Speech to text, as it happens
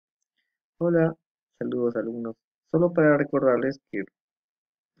Hola, saludos alumnos. Solo para recordarles que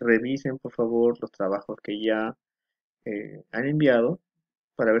revisen por favor los trabajos que ya han enviado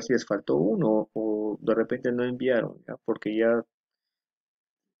para ver si les faltó uno o de repente no enviaron, ¿ya? Porque ya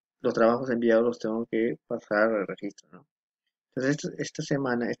los trabajos enviados los tengo que pasar al registro, ¿no? Entonces esta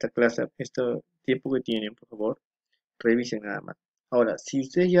semana, esta clase, este tiempo que tienen, por favor, revisen nada más. Ahora, si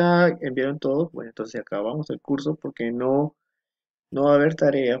ustedes ya enviaron todo, bueno, entonces acabamos el curso porque no va a haber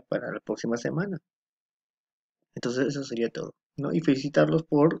tarea para la próxima semana. Entonces eso sería todo, ¿no? Y felicitarlos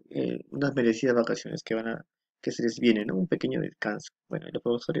por unas merecidas vacaciones que se les viene, ¿no? Un pequeño descanso. Bueno, y los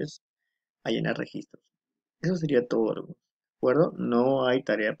profesores a llenar registros. Eso sería todo, alumnos. ¿De acuerdo? No hay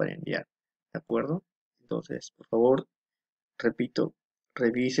tarea para enviar. ¿De acuerdo? Entonces, por favor, repito,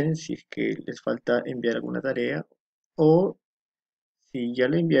 revisen si es que les falta enviar alguna tarea o si ya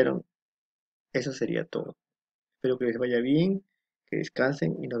lo enviaron, eso sería todo. Espero que les vaya bien, que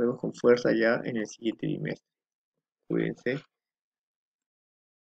descansen y nos vemos con fuerza ya en el siguiente bimestre. Cuídense.